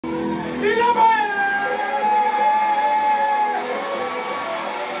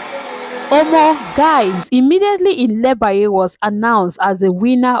Omo, guys, immediately Ilebaye was announced as the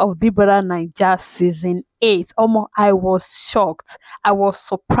winner of Big Brother Naija season 8. Omo, I was shocked. I was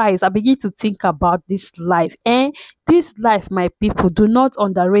surprised. I begin to think about this life. This life, my people, do not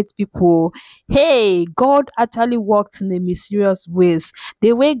underrate people. Hey, God actually worked in a mysterious ways.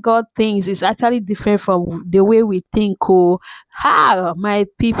 The way God thinks is actually different from the way we think. Oh, my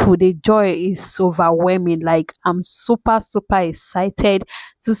people, the joy is overwhelming. Like, I'm super excited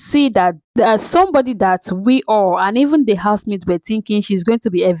to see that there's somebody that we all and even the housemates were thinking she's going to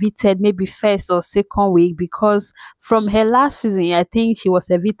be evicted maybe first or second week, because from her last season I think she was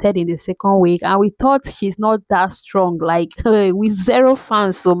evicted in the second week, and we thought she's not that strong, like with zero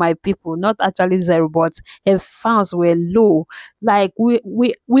fans. So my people, not actually zero, but her fans were low. Like we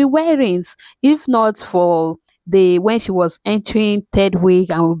weren't, if not for the when she was entering third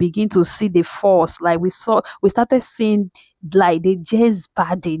week and we begin to see the force, like we started seeing like the Jazz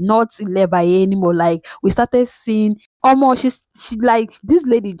body, not Ilebaye anymore. Like we started seeing almost she like this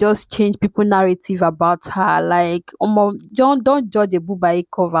lady just changed people narrative about her. Like almost don't judge a book by its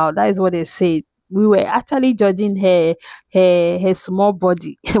cover. That is what they say. We were actually judging her small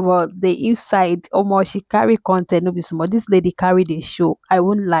body, but the inside almost she carry content, no be small. This lady carried a show. I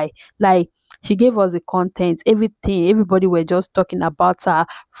won't lie. Like she gave us the content, everything. Everybody were just talking about her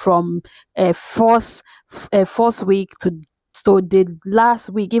from first week to so the last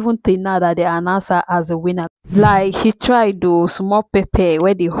week, even till now that they announced her as a winner. Like she tried those small pepper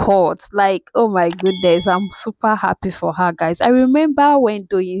where the hot. Like, oh my goodness, I'm super happy for her, guys. I remember when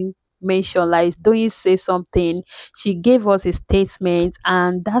doing mention like doing say something, she gave us a statement,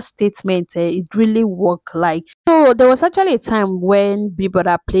 and that statement it really worked. Like, so there was actually a time when Big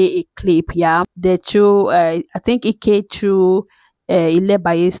Brother play a clip, yeah, they threw I think Ike threw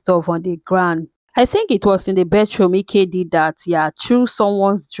Ilebaye stuff on the ground. I think it was in the bedroom. Ike did that. Yeah, threw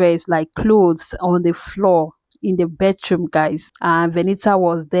someone's dress, like clothes, on the floor in the bedroom, guys. And Venita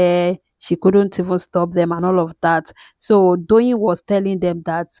was there. She couldn't even stop them and all of that. So Doyin was telling them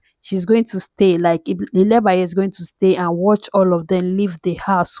that she's going to stay, like Ilebaye is going to stay and watch all of them leave the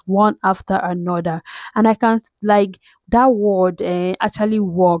house one after another. And I can't like that word actually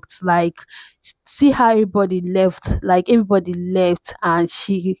worked. Like see how everybody left, like everybody left, and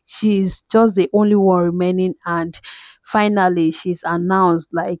she's just the only one remaining, and finally she's announced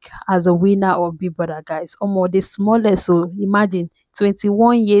like as a winner of Big Brother, guys. Almost the smallest, so imagine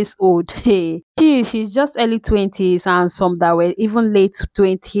 21 years old. Hey, she's just early 20s, and some that were even late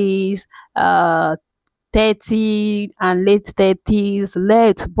 20s, 30 and late 30s,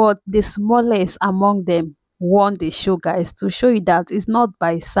 late, but the smallest among them won the show, guys, to show you that it's not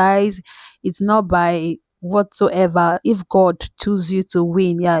by size, it's not by whatsoever. If God choose you to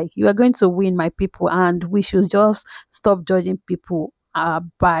win, yeah, you are going to win, my people, and we should just stop judging people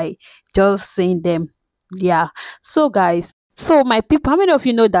by just saying them. Yeah. So guys, so my people, how many of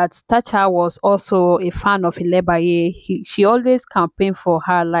you know that Tacha was also a fan of Ilebaye? She always campaigned for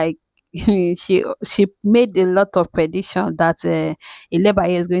her, like she made a lot of prediction that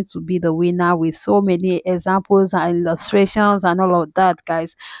Ilebaye is going to be the winner, with so many examples and illustrations and all of that,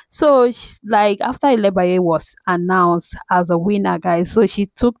 guys. So like after Ilebaye was announced as a winner, guys, so she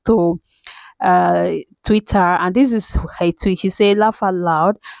took to Twitter, and this is her tweet. She said, "Laugh out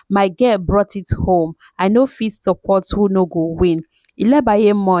loud. My girl brought it home. I know fit support who no go win.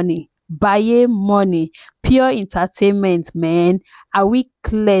 Ilebaye money, Baye money, pure entertainment, man. Are we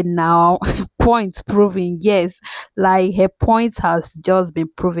clear now?" Point proven. Yes, like her point has just been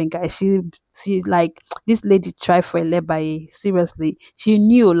proven, guys. She like this lady tried for Ilebaye. Seriously, she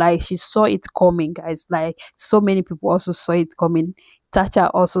knew, like she saw it coming, guys. Like so many people also saw it coming.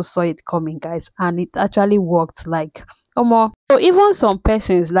 Tacha also saw it coming, guys, and it actually worked. Like, so even some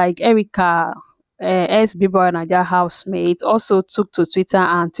persons like Erica, ex Bieber Naija housemate, also took to Twitter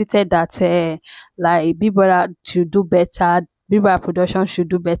and tweeted that like Bieber should do better. Bieber production should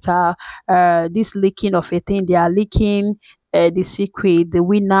do better. This leaking of a thing, they are leaking the secret, the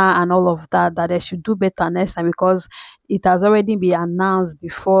winner, and all of that. That they should do better next time, because it has already been announced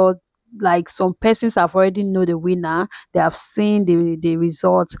before. Like some persons have already know the winner, they have seen the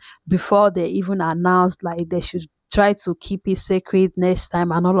results before they even announced, like they should try to keep it secret next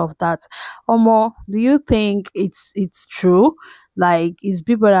time and all of that. Omo, do you think it's true? Like is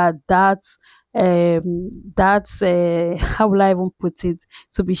people that's how will I even put it,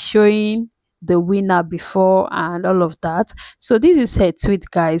 to be showing the winner before and all of that. So this is her tweet,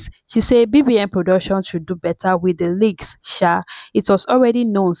 guys. She said BBN production should do better with the leaks. Sha, it was already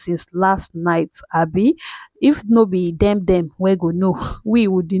known since last night, Abby. If no be them, we go know. We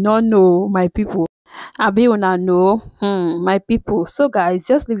would not know, my people. Abi una know, my people. So guys,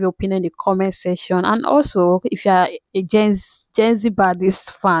 just leave your opinion in the comment section. And also, if you are a Gen Z Badis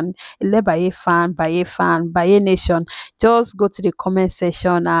fan, Ilebaye fan, Baye Nation, just go to the comment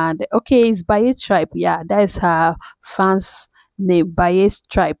section and okay, it's Baye Tribe. Yeah, that is her fans name, Baye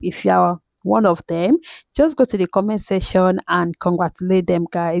Tribe. If you are one of them, just go to the comment section and congratulate them,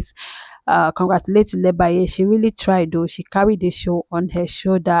 guys. Congratulate Ilebaye. She really tried though. She carried the show on her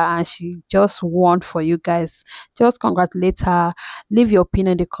shoulder and she just won for you guys. Just congratulate her. Leave your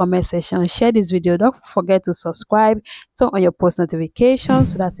opinion in the comment section. Share this video. Don't forget to subscribe. Turn on your post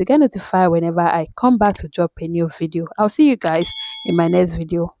notifications so that you get notified whenever I come back to drop a new video. I'll see you guys in my next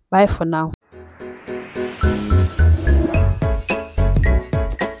video. Bye for now.